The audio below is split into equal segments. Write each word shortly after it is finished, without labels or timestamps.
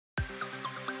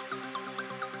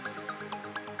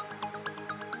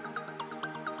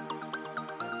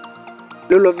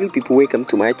Hello lovely people, welcome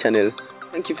to my channel.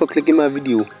 Thank you for clicking my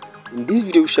video. In this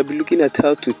video we shall be looking at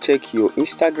how to check your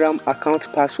Instagram account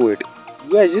password.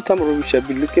 Yes, this time around we shall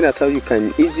be looking at how you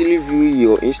can easily view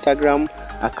your Instagram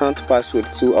account password.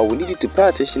 So I will need you to pay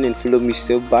attention and follow me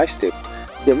step by step.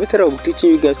 The method I will be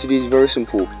teaching you guys today is very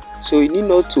simple. So you need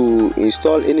not to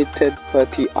install any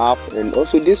third-party app, and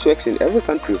also this works in every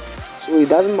country, so it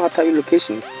doesn't matter your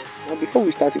location. Now before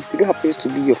we start, if today happens to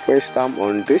be your first time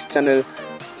on this channel,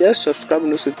 just subscribe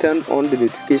and also turn on the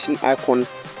notification icon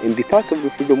and be part of the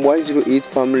Freedom 108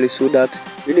 family, so that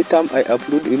anytime I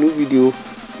upload a new video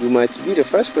you might be the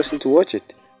first person to watch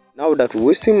it. Now without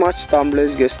wasting much time,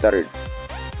 let's get started.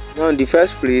 Now in the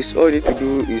first place, all you need to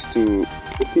do is to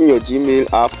open your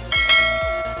Gmail app.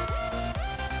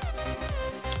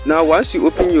 Now once you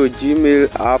open your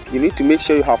Gmail app, you need to make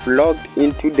sure you have logged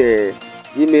into the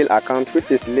Gmail account which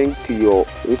is linked to your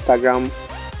Instagram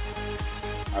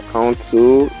account.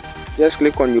 So just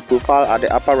click on your profile at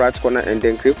the upper right corner and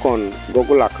then click on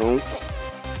Google account.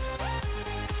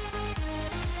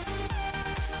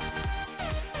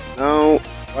 Now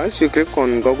once you click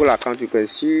on Google account, you can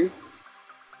see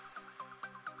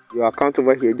your account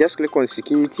over here. Just click on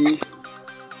security,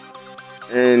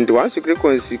 and once you click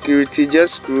on security,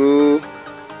 just scroll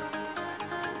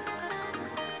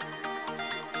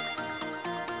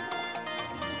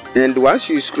and once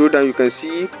you scroll down you can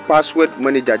see password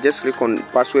manager. Just click on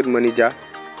password manager.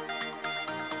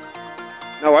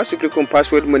 Now once you click on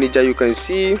password manager, you can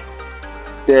see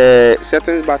the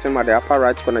settings button at the upper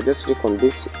right corner. Just click on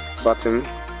this button,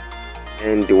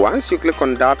 and once you click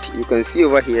on that, you can see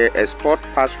over here export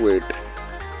password.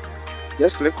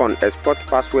 Just click on export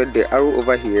password, the arrow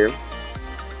over here,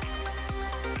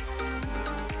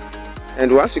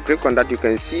 and once you click on that, you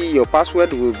can see your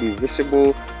password will be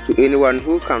visible to anyone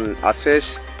who can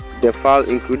access the file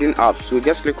including apps. So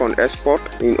just click on export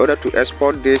in order to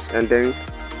export this, and then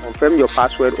confirm your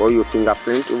password or your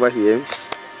fingerprint over here.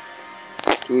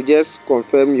 So just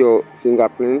confirm your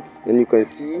fingerprint, and you can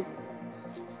see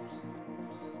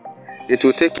it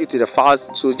will take you to the files.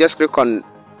 So just click on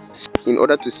in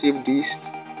order to save this.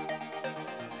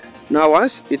 Now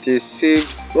once it is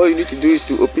saved, all you need to do is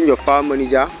to open your file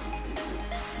manager.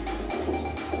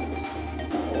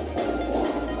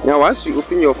 Now once you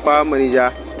open your file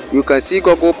manager, you can see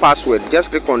Google password. Just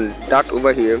click on that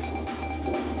over here,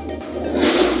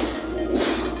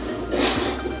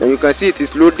 and you can see it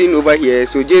is loading over here.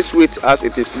 So just wait as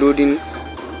it is loading.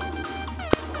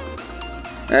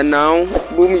 And now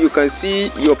boom, you can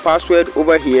see your password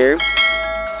over here.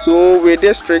 So with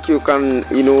this trick you can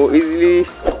easily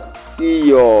see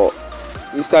your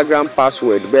Instagram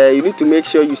password, but you need to make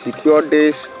sure you secure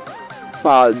this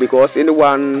file, because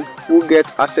anyone who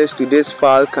gets access to this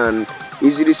file can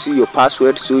easily see your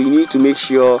password. So you need to make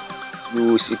sure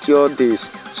you secure this.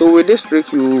 So with this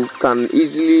trick you can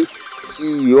easily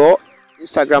see your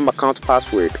Instagram account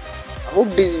password. I hope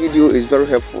this video is very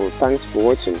helpful. Thanks for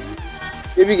watching.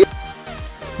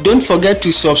 Don't forget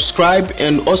to subscribe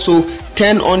and also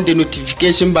turn on the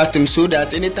notification button, so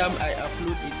that anytime I